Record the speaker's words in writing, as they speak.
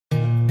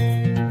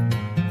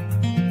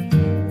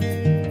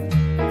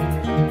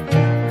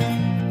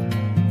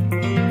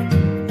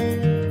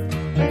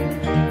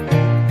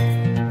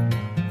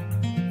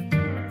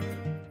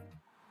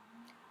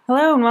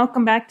and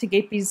welcome back to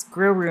Gapey's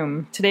Grow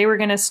Room. Today we're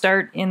going to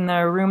start in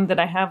the room that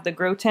I have the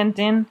grow tent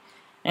in,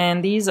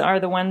 and these are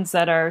the ones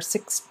that are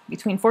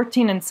between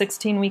 14 and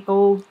 16 week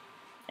old.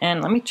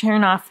 And let me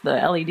turn off the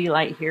LED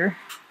light here.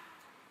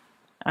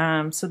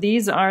 So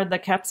these are the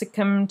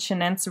capsicum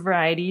chinense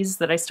varieties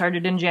that I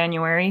started in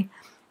January,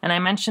 and I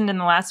mentioned in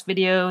the last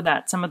video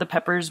that some of the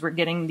peppers were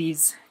getting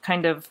these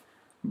kind of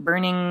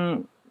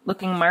burning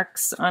looking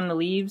marks on the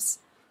leaves,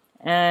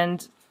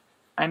 and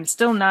I'm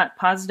still not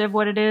positive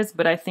what it is,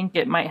 but I think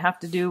it might have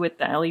to do with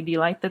the LED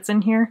light that's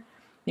in here,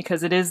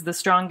 because it is the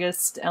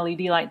strongest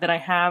LED light that I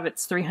have.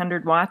 It's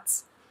 300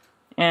 watts,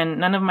 and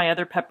none of my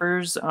other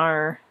peppers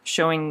are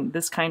showing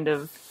this kind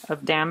of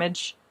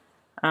damage.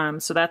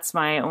 So that's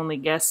my only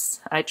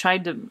guess. I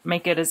tried to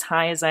make it as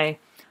high as I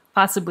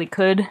possibly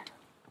could,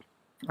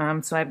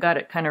 so I've got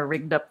it kind of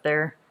rigged up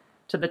there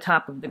to the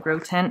top of the grow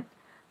tent.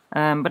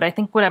 But I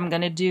think what I'm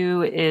going to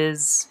do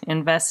is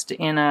invest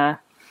in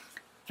a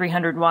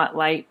 300 watt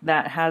light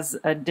that has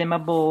a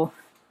dimmable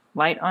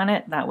light on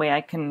it. That way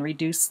I can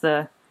reduce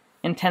the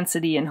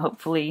intensity and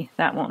hopefully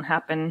that won't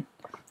happen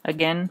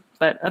again.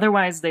 But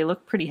otherwise they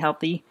look pretty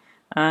healthy.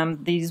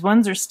 These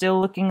ones are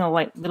still looking a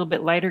little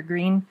bit lighter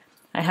green.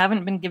 I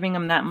haven't been giving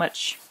them that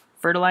much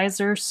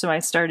fertilizer, so I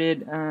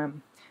started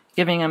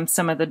giving them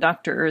some of the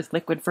Dr. Earth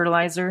liquid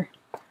fertilizer.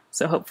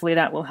 So hopefully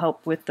that will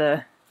help with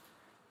the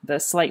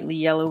slightly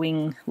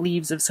yellowing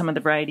leaves of some of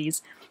the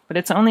varieties. But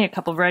it's only a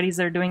couple varieties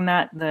that are doing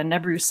that. The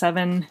Nebru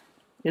 7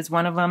 is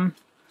one of them.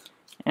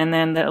 And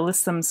then the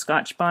Alyssum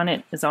Scotch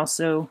Bonnet is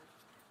also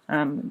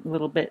a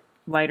little bit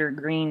lighter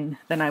green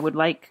than I would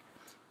like.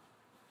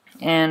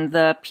 And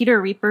the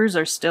Peter Reapers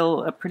are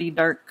still a pretty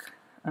dark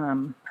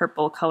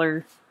purple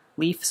color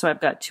leaf, so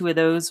I've got two of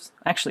those,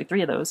 actually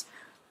three of those.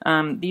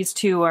 These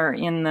two are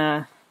in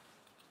the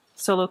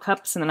solo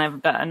cups, and then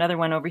I've got another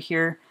one over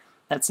here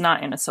that's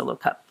not in a solo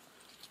cup.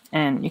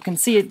 And you can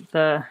see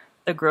the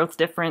growth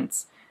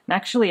difference. And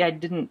actually, I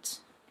didn't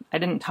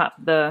top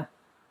the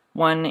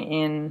one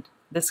in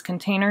this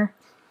container,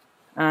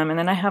 and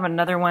then I have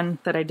another one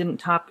that I didn't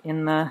top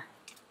in the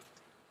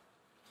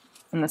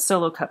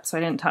solo cup, so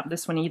I didn't top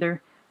this one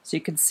either. So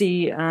you can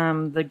see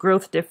the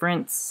growth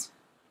difference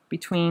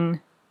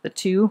between the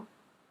two.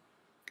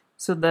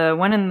 So the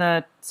one in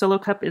the solo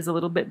cup is a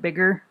little bit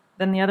bigger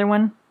than the other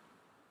one.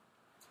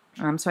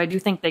 So I do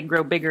think they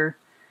grow bigger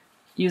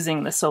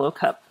using the solo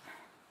cup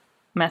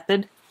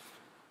method.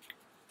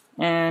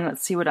 And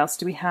let's see, what else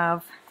do we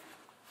have?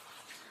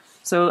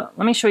 So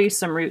let me show you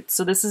some roots.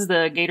 So this is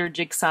the Gator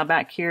Jigsaw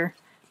back here.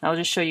 I'll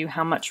just show you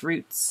how much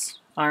roots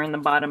are in the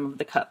bottom of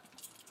the cup.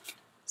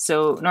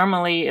 So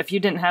normally, if you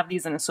didn't have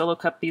these in a solo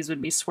cup, these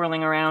would be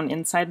swirling around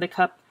inside the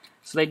cup.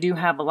 So they do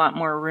have a lot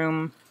more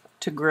room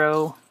to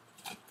grow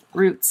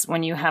roots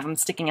when you have them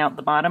sticking out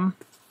the bottom.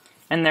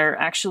 And they're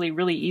actually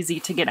really easy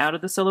to get out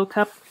of the solo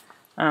cup.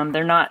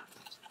 They're not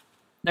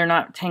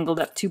tangled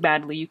up too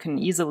badly. You can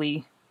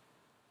easily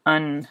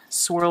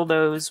unswirl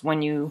those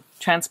when you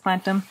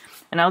transplant them.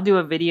 And I'll do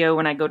a video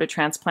when I go to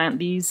transplant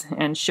these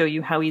and show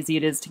you how easy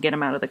it is to get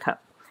them out of the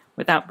cup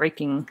without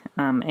breaking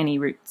any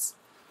roots.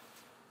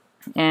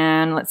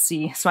 And let's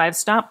see, so I've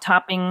stopped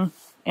topping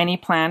any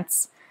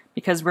plants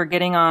because we're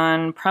getting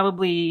on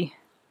probably,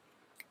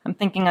 I'm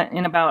thinking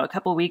in about a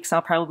couple weeks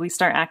I'll probably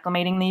start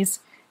acclimating these,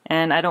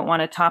 and I don't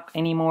want to top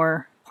any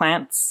more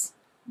plants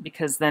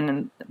because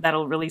then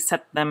that'll really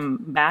set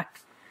them back.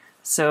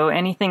 So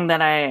anything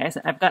that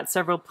I've got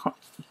several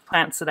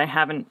plants that I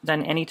haven't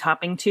done any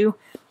topping to,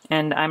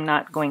 and I'm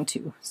not going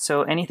to.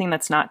 So anything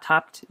that's not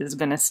topped is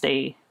going to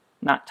stay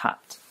not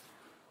topped.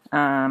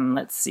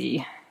 Let's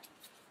see.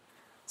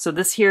 So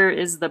this here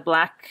is the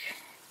black,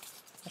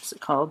 what's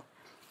it called?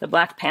 The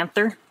Black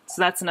Panther.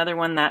 So that's another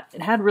one that,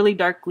 it had really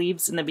dark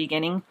leaves in the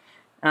beginning,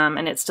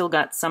 and it still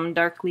got some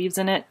dark leaves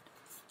in it,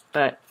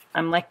 but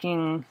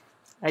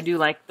I do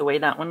like the way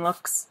that one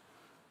looks.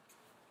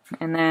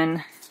 And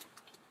then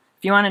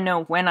if you want to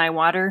know when I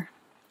water,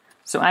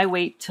 so I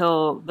wait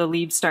till the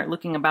leaves start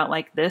looking about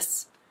like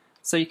this.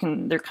 So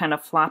they're kind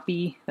of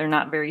floppy, they're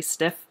not very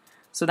stiff.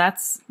 So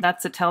that's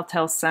a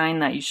telltale sign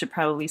that you should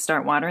probably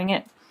start watering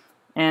it.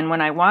 And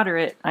when I water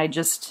it, I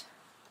just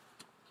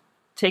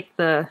take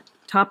the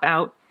top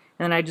out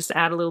and then I just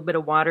add a little bit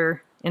of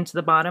water into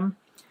the bottom.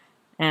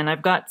 And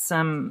I've got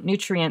some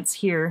nutrients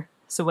here.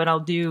 So what I'll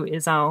do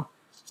is I'll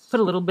put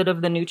a little bit of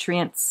the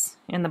nutrients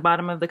in the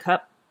bottom of the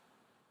cup.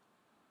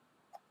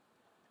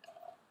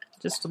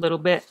 Just a little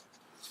bit.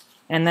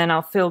 And then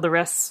I'll fill the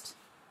rest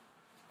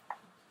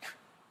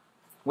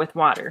with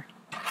water.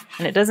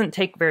 And it doesn't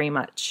take very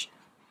much.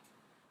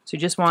 So you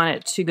just want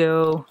it to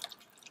go,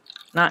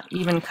 not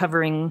even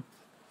covering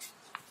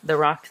the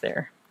rock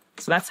there.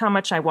 So that's how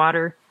much I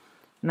water.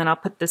 And then I'll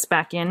put this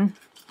back in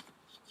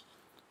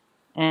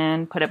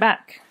and put it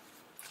back.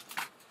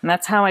 And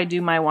that's how I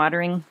do my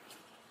watering.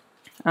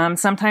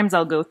 Sometimes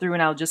I'll go through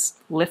and I'll just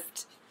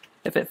lift.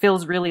 If it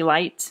feels really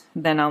light,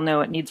 then I'll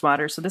know it needs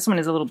water. So this one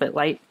is a little bit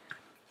light.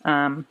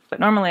 But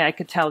normally I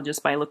could tell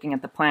just by looking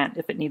at the plant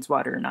if it needs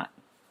water or not.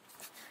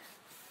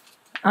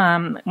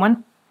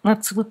 One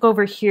let's look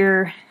over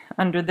here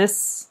under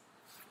this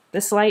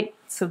light.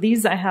 So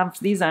these, I have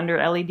these under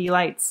LED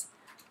lights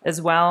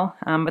as well,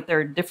 but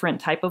they're a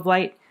different type of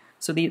light.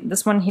 So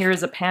this one here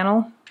is a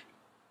panel,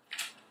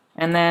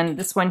 and then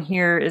this one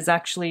here is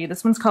actually,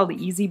 this one's called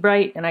the Easy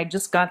Bright, and I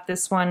just got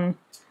this one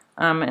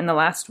in the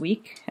last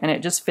week, and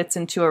it just fits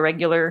into a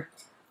regular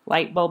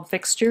light bulb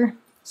fixture.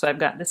 So I've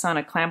got this on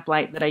a clamp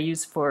light that I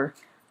use for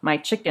my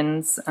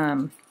chickens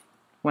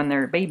when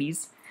they're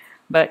babies.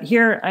 But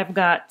here I've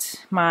got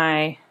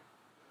my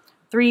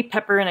 3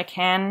 pepper in a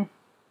can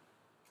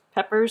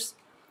peppers,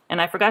 and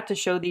I forgot to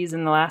show these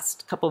in the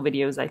last couple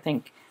videos, I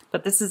think.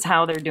 But this is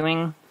how they're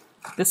doing.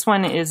 This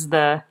one is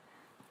the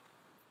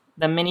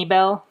mini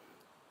bell,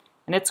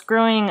 and it's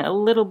growing a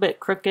little bit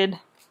crooked.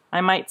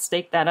 I might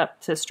stake that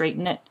up to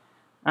straighten it,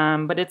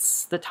 but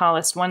it's the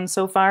tallest one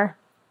so far.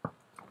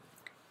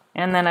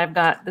 And then I've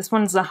got, this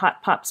one's the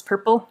Hot Pops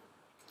Purple,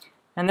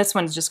 and this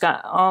one's just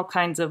got all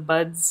kinds of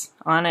buds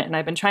on it, and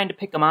I've been trying to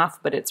pick them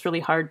off, but it's really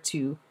hard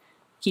to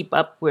keep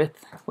up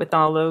with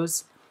all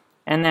those.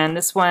 And then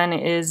this one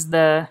is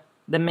the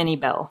mini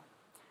bell.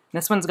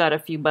 This one's got a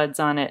few buds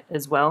on it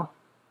as well.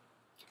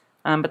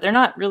 But they're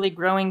not really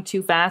growing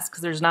too fast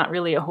because there's not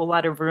really a whole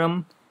lot of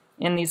room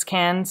in these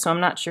cans, so I'm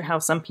not sure how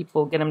some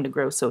people get them to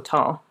grow so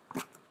tall.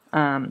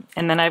 And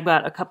then I've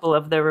got a couple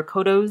of the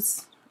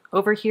ricotos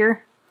over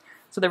here.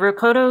 So the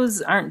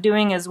ricotos aren't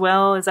doing as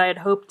well as I had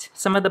hoped.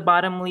 Some of the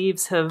bottom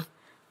leaves have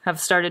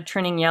started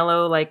turning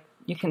yellow, like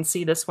you can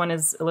see this one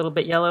is a little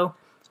bit yellow,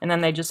 and then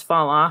they just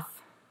fall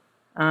off.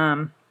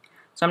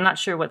 So I'm not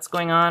sure what's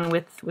going on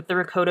with the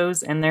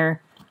ricotos, and I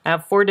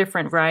have 4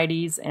 different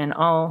varieties, and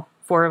all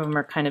 4 of them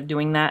are kind of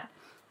doing that,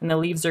 and the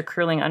leaves are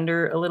curling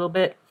under a little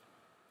bit.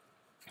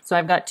 So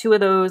I've got 2 of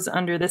those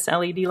under this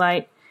LED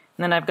light,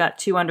 and then I've got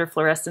 2 under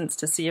fluorescence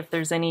to see if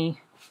there's any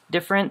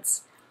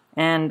difference,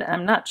 and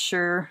I'm not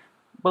sure.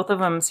 Both of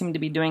them seem to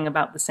be doing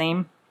about the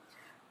same.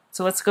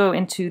 So let's go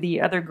into the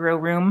other grow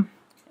room,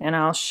 and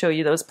I'll show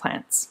you those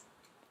plants.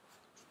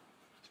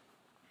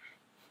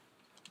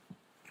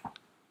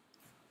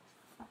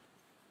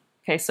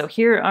 Okay, so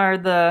here are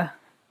the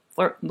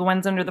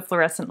ones under the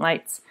fluorescent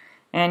lights,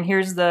 and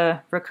here's the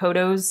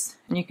ricotos,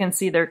 and you can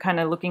see they're kind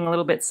of looking a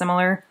little bit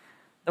similar.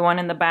 The one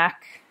in the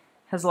back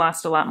has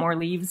lost a lot more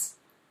leaves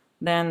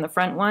than the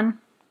front one,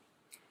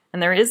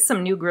 and there is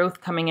some new growth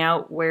coming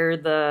out where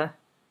the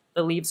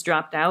leaves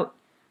dropped out,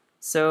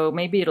 so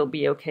maybe it'll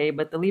be okay,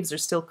 but the leaves are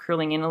still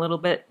curling in a little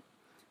bit,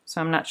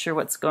 so I'm not sure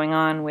what's going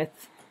on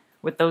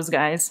with those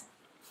guys.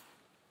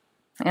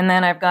 And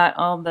then I've got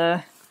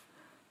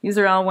these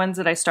are all ones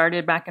that I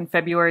started back in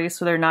February,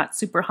 so they're not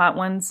super hot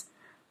ones.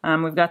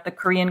 We've got the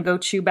Korean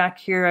gochu back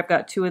here. I've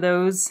got 2 of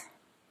those.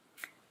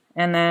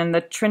 And then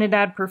the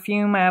Trinidad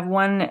perfume, I have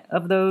 1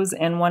 of those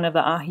and 1 of the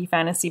Ahi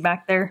Fantasy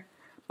back there.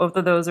 Both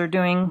of those are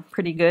doing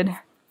pretty good.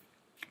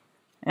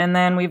 And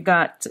then we've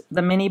got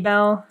the mini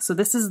bell. So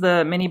this is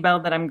the mini bell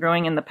that I'm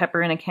growing in the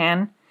pepper in a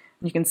can.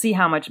 You can see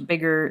how much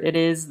bigger it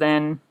is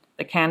than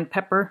the canned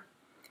pepper.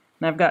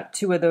 And I've got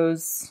 2 of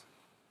those.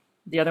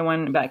 The other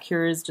one back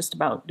here is just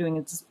about doing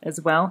it as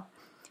well.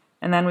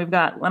 And then we've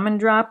got lemon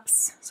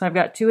drops. So I've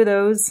got 2 of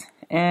those,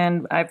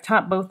 and I've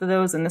topped both of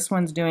those, and this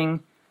one's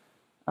doing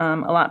a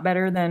lot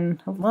better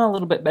than, well, a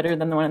little bit better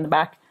than the one in the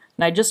back.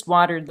 And I just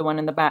watered the one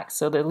in the back,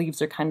 so the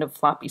leaves are kind of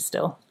floppy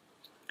still.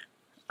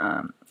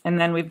 And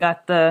then we've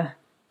got the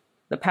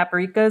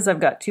paprikas. I've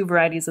got 2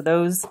 varieties of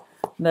those,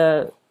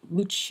 the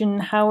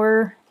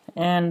Luchenhauer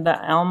and the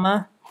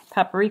Alma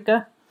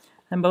paprika,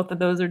 and both of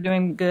those are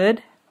doing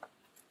good.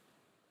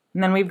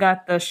 And then we've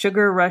got the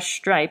Sugar Rush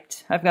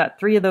Striped. I've got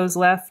 3 of those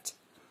left,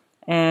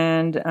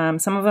 and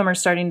some of them are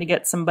starting to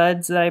get some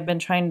buds that I've been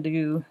trying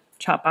to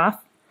chop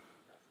off.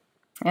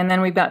 And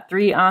then we've got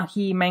 3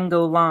 Ahi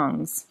Mango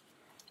Longs.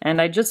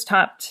 And I just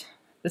topped,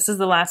 this is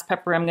the last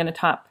pepper I'm going to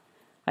top.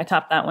 I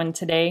topped that one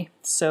today,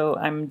 so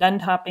I'm done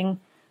topping.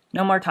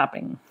 No more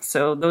topping.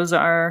 So those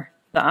are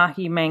the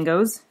Ahi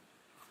mangoes.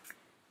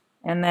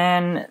 And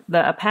then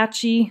the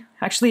Apache.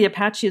 Actually,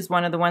 Apache is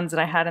one of the ones that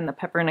I had in the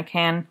pepper in a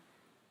can.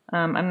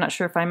 I'm not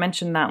sure if I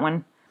mentioned that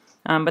one,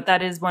 but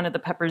that is one of the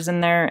peppers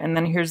in there. And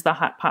then here's the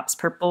Hot Pops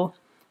Purple.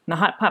 And the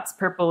Hot Pops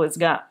Purple has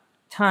got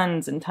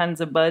tons and tons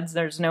of buds.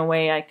 There's no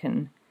way I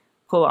can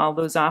pull all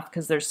those off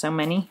because there's so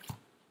many.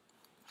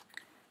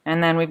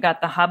 And then we've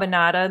got the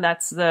Habanada.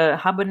 That's the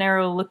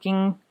habanero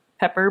looking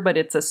pepper, but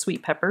it's a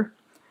sweet pepper.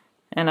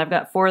 And I've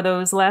got 4 of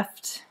those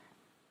left.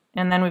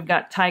 And then we've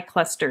got Thai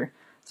Cluster.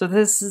 So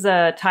this is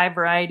a Thai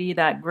variety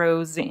that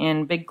grows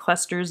in big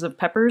clusters of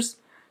peppers.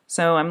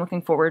 So I'm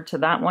looking forward to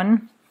that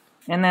one.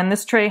 And then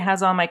this tray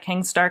has all my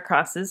Kang Star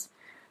crosses.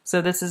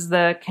 So this is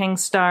the Kang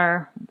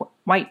Star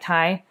White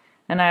Thai.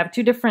 And I have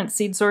 2 different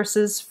seed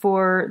sources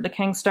for the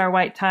Kang Star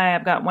White Thai.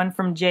 I've got one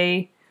from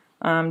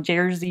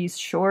Jersey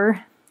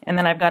Shore. And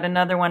then I've got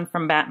another one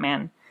from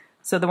Batman.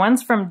 So the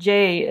ones from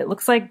Jay, it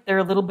looks like they're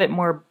a little bit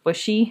more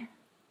bushy.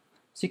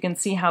 So you can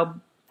see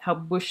how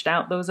bushed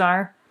out those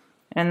are.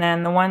 And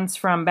then the ones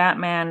from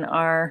Batman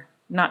are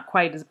not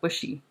quite as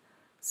bushy.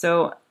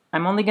 So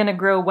I'm only going to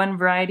grow one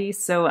variety,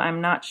 so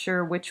I'm not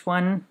sure which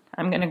one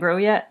I'm going to grow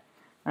yet.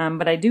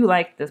 But I do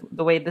like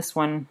the way this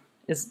one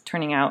is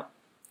turning out.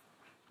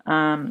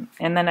 And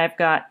then I've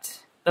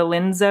got the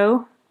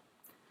Linzo.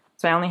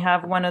 So I only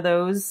have one of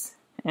those,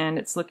 and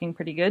it's looking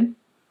pretty good.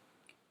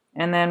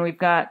 And then we've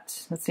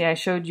got, let's see, I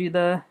showed you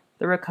the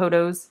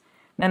Ricotos.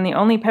 And then the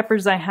only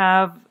peppers I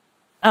have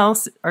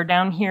else are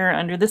down here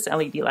under this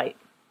LED light.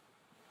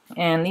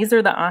 And these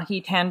are the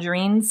ahi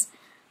tangerines.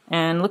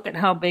 And look at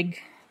how big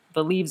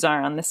the leaves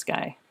are on this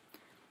guy.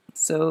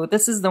 So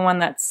this is the one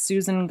that's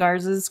Susan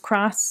Garza's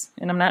cross.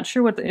 And I'm not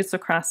sure what it's a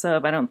cross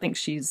of. I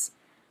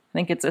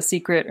think it's a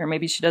secret, or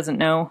maybe she doesn't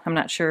know. I'm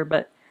not sure,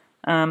 but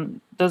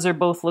those are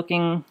both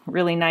looking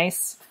really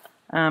nice.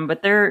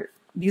 But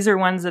these are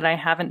ones that I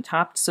haven't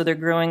topped, so they're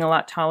growing a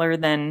lot taller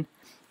than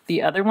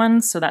the other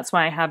ones. So that's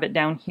why I have it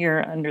down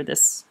here under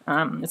this.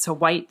 It's a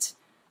white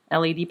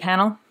LED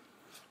panel.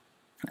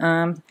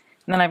 And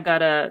then I've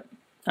got a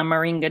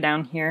moringa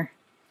down here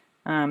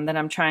that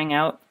I'm trying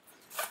out.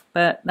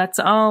 But that's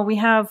all we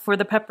have for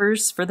the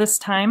peppers for this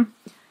time.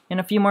 In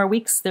a few more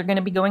weeks, they're going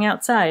to be going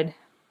outside.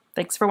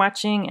 Thanks for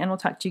watching, and we'll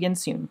talk to you again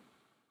soon.